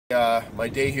My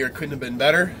day here couldn't have been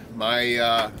better.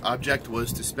 My object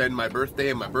was to spend my birthday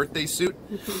in my birthday suit.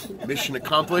 Mission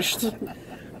accomplished.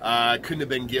 Couldn't have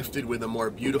been gifted with a more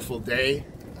beautiful day.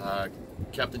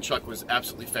 Captain Chuck was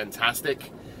absolutely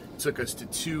fantastic. Took us to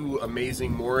 2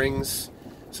 amazing moorings.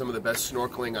 Some of the best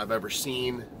snorkeling I've ever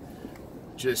seen.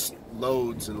 Just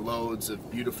loads and loads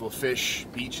of beautiful fish,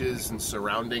 beaches, and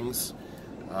surroundings.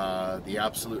 The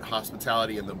absolute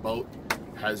hospitality in the boat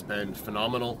has been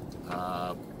phenomenal.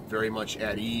 Very much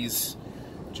at ease.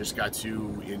 Just got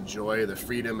to enjoy the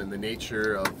freedom and the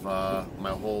nature of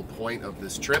my whole point of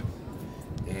this trip,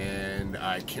 and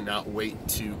I cannot wait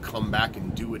to come back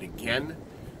and do it again.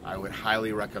 I would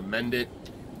highly recommend it.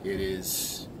 It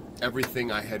is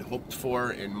everything I had hoped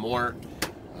for and more.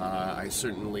 I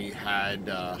certainly had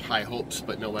high hopes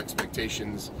but no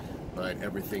expectations, but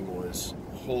everything was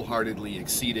wholeheartedly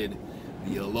exceeded.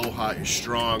 The aloha is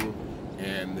strong,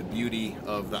 and the beauty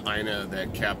of the Aina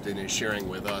that Captain is sharing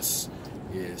with us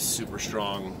is super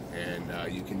strong,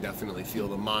 and you can definitely feel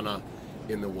the mana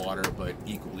in the water, but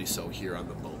equally so here on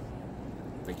the boat.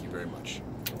 Thank you very much.